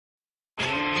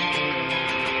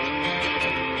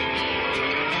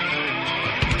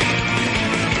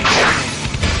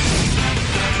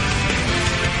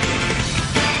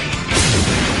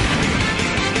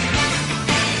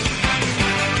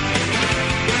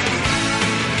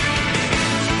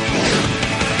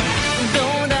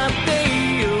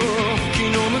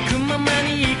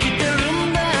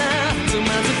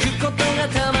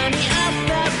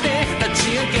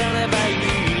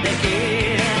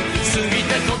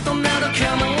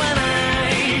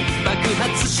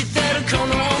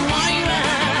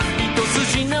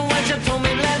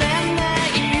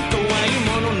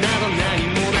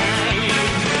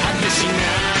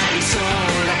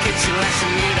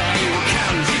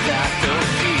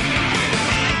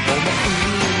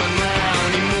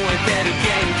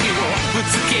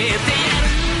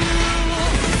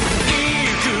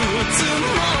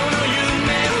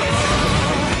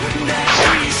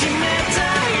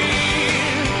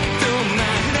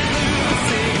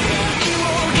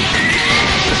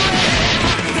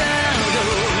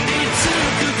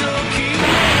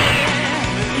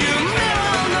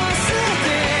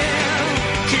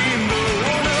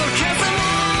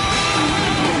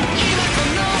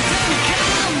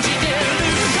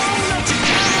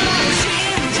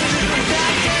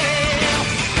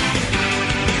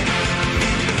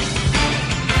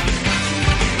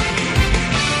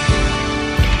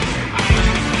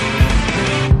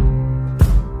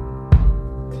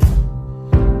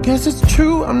guess it's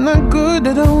true, I'm not good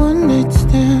at a one-night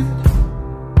stand,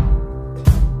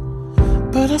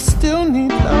 but I still need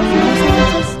love because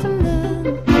I'm just a man.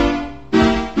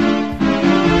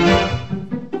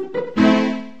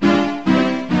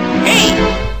 Hey!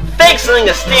 Thanks for letting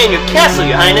us stay in your castle,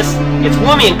 Your Highness. It's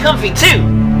warmy and comfy too.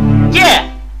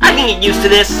 Yeah, I can get used to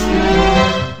this.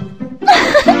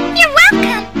 You're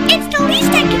welcome. It's the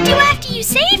least I could do after you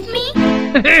saved me.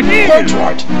 Quite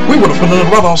right. We would have been in a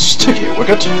rather sticky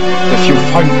wicket if you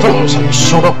fine fellows hadn't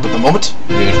showed up at the moment.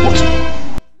 It wasn't.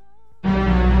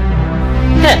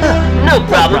 No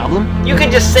problem. You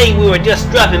can just say we were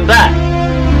just dropping by.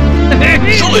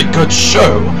 Jolly good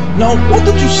show. Now, what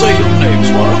did you say your names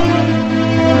were?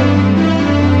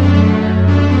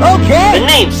 Okay! The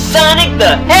name's Sonic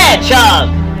the Hedgehog!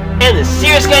 And the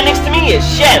serious guy next to me is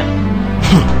Shadow.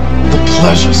 The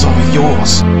pleasure's all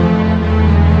yours.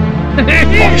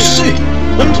 I see.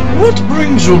 And what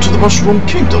brings you to the Mushroom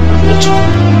Kingdom, Rivet?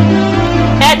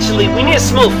 Actually, we need a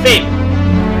small favor.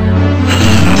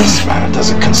 This matter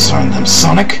doesn't concern them,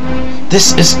 Sonic.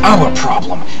 This is our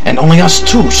problem, and only us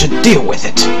two should deal with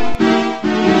it.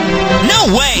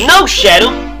 No way! No,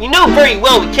 Shadow! You know very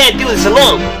well we can't do this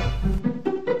alone.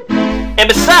 And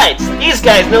besides, these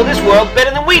guys know this world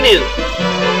better than we do.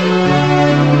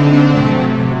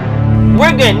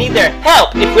 We're gonna need their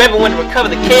help if we ever want to recover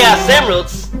the Chaos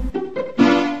Emeralds.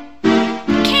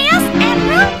 Chaos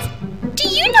Emeralds? Do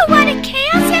you know what a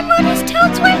Chaos Emerald is,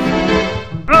 Toadsworth?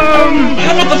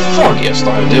 Haven't the foggiest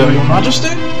idea, Your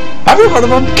Majesty. Have you heard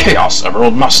of a Chaos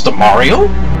Emerald, Master Mario?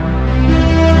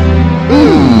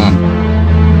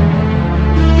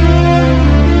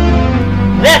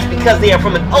 That's because they are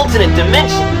from an alternate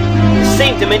dimension. The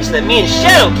same dimension that me and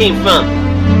Shadow came from.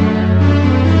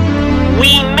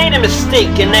 We made a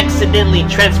mistake and accidentally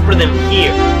transferred them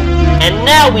here. And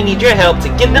now we need your help to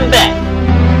get them back.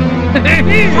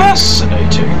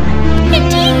 Fascinating.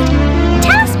 Indeed.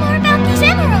 Tell us more about these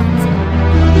emeralds.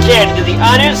 Care to do the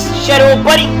honors, Shadow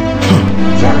buddy?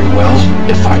 Very well,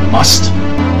 if I must.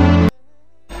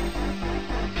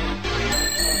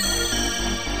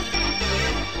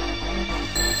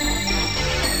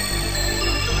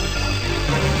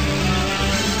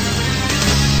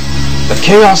 The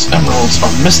Chaos Emeralds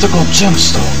are mystical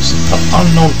gemstones of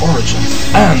unknown origin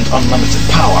and unlimited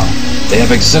power. They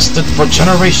have existed for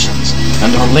generations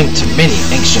and are linked to many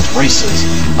ancient races.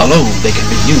 Alone, they can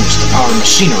be used to power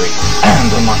machinery and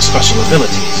unlock special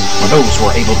abilities for those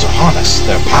who are able to harness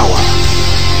their power.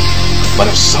 But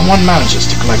if someone manages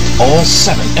to collect all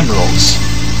 7 emeralds,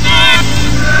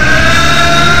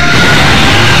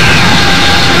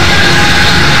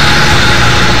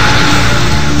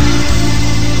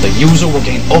 the user will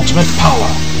gain ultimate power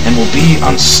and will be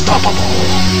unstoppable.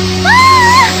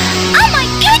 Oh my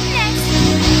goodness!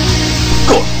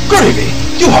 Good gravy!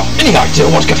 Do you have any idea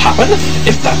what could happen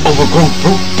if that overgrown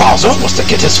brute Bowser was to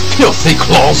get his filthy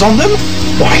claws on them?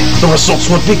 Why, the results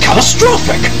would be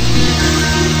catastrophic!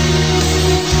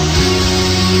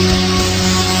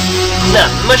 The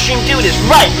Mushroom Dude is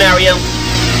right, Mario.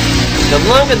 The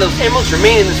longer those emeralds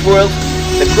remain in this world,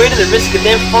 the greater the risk of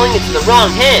them falling into the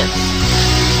wrong hands.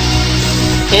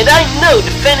 And I know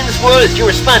defending this world is your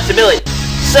responsibility.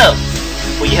 So,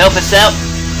 will you help us out?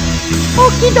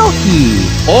 Okie dokie.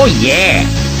 Oh yeah.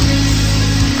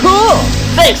 Cool.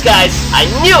 Thanks, guys. I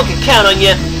knew I could count on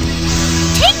you.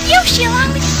 Take Yoshi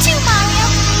along with you too, Mario.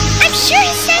 I'm sure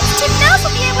his sensitive nose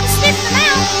will be able to sniff them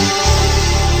out.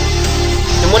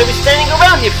 Then what are we standing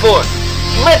around here for?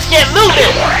 Let's get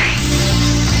moving!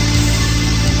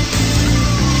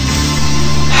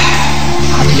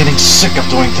 I'm getting sick of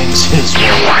doing things his way.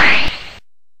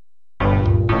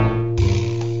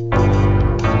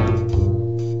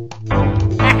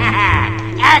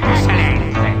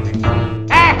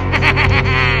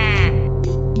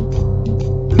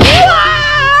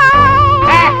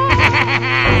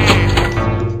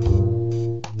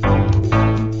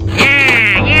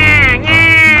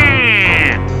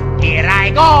 Here I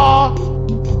go!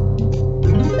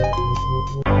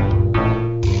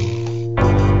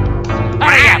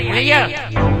 Hurry up, will you?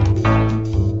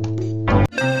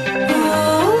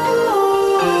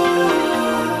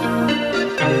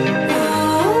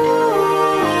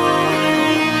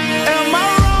 Am I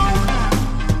wrong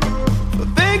for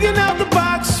thinking out the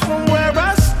box from where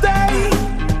I stay?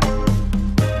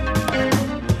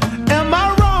 Am I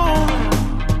wrong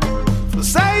for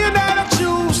saying that I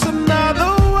choose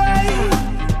another way?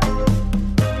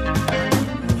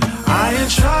 I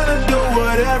ain't trying to do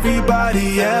what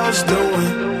everybody else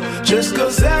doing, just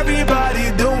cause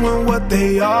everybody doing what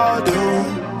they all do.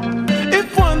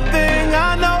 If one thing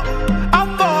I know, I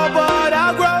fall but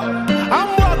I grow. I'm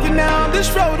walking down this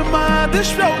road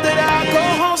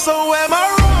So am I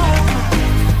wrong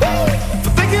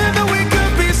for thinking that we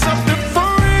could be something for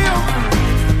real?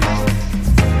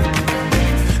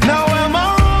 Now am I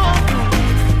wrong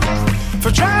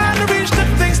for trying to reach the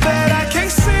things that I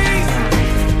can't see?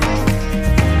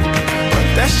 But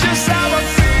that's just how I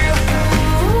feel.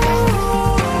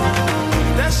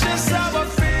 That's just how I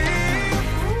feel.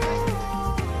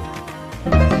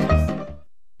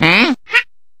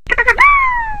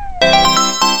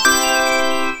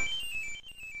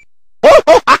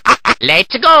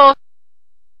 Let's go.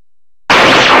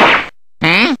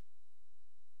 Hmm?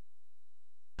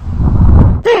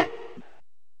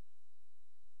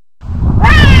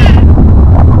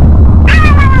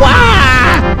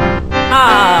 Wow!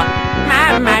 Oh,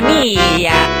 mamma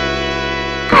mia!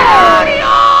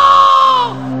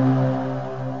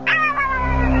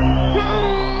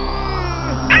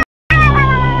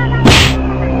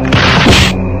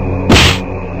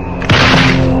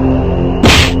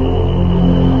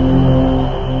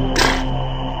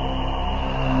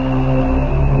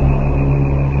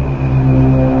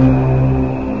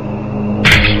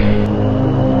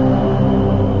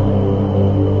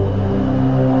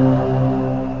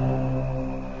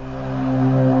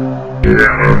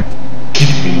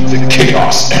 Give me the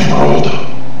Chaos Emerald.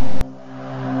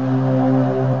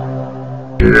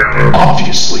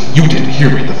 Obviously, you didn't hear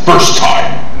me the first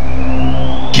time.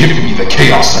 Give me the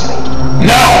Chaos Emerald,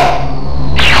 now!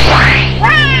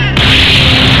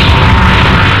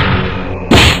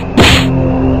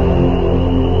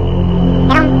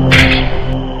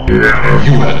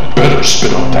 You had better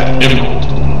spit up that emerald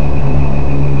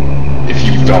if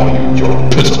you value your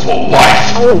pitiful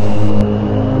life.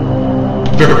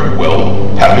 Very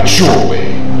well, have it your way.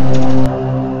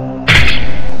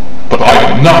 But I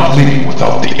am not leaving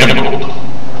without the emerald,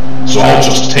 so I'll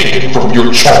just take it from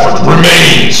your charred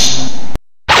remains!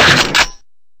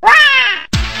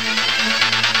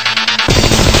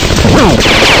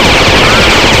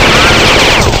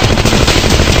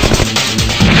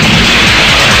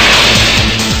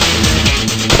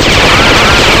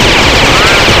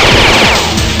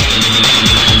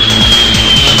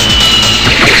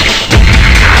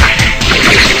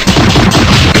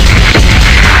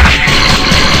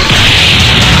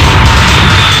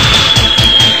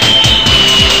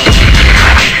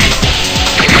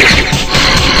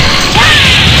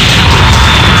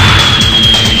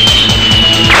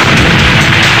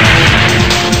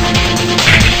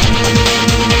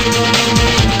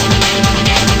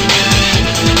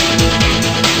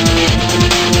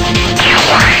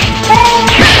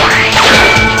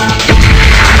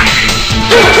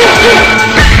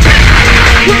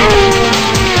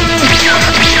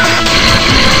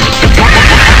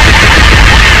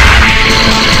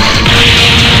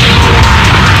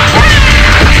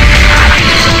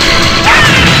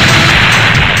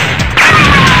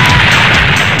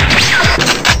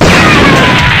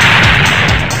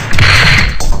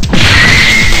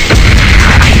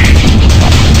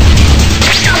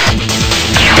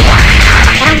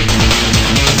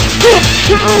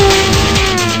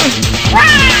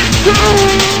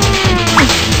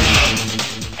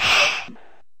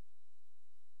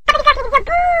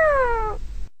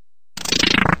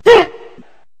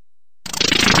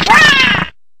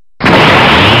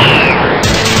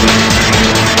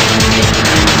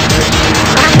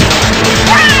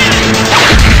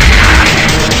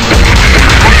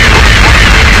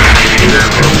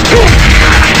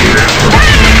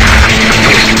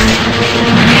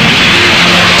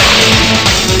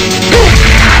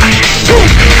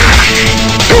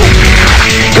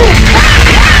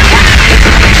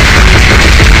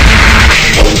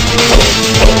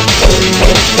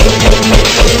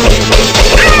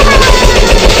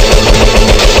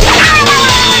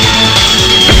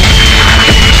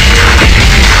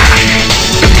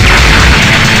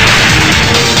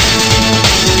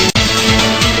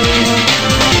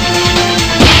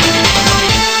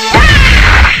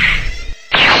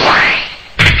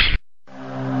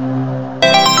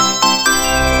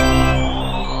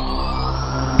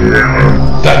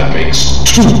 That makes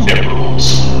 2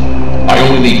 emeralds. I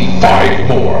only need 5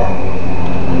 more.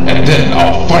 And then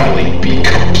I'll finally be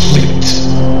complete.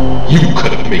 You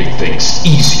could have made things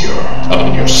easier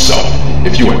on yourself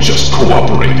if you had just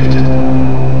cooperated.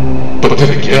 But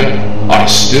then again, I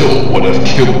still would have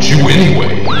killed you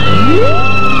anyway.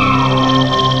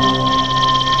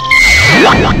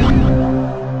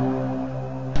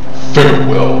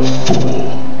 Farewell,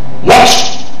 fool. What?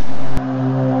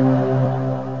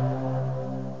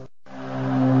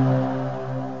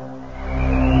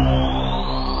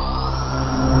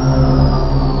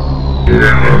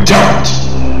 Damn it!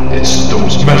 It's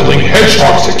those meddling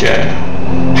hedgehogs again!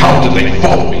 How did they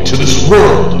follow me to this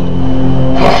world?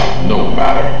 No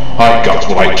matter. I got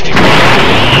what I came for.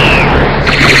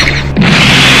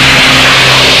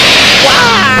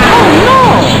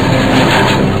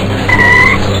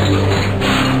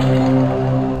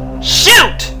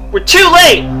 Shoot! We're too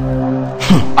late!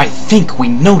 I think we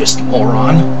noticed,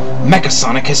 moron.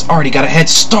 Mechasonic has already got a head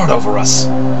start over us.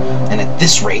 And at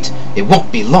this rate, it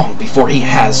won't be long before he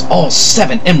has all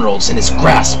 7 emeralds in his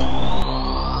grasp.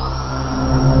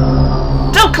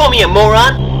 Don't call me a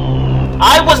moron!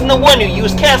 I wasn't the one who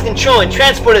used cast control and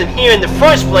transported them here in the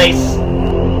first place!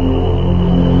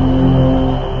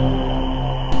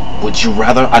 Would you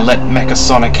rather I let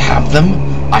Mechasonic have them?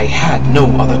 I had no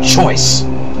other choice.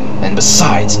 And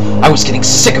besides, I was getting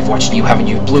sick of watching you having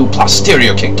your blue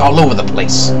posterior kicked all over the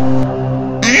place.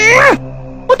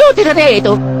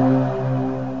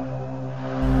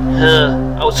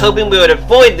 I was hoping we would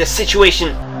avoid this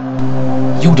situation.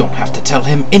 You don't have to tell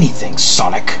him anything,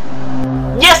 Sonic.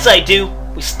 Yes, I do!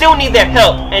 We still need their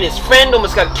help, and his friend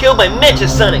almost got killed by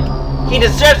Mechasonic. He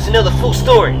deserves to know the full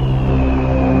story.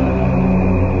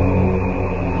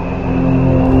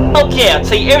 Okay, I'll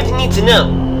tell you everything you need to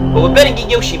know. But we better get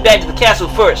Yoshi back to the castle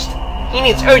first. He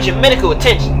needs urgent medical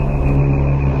attention.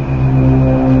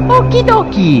 Okie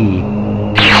dokie.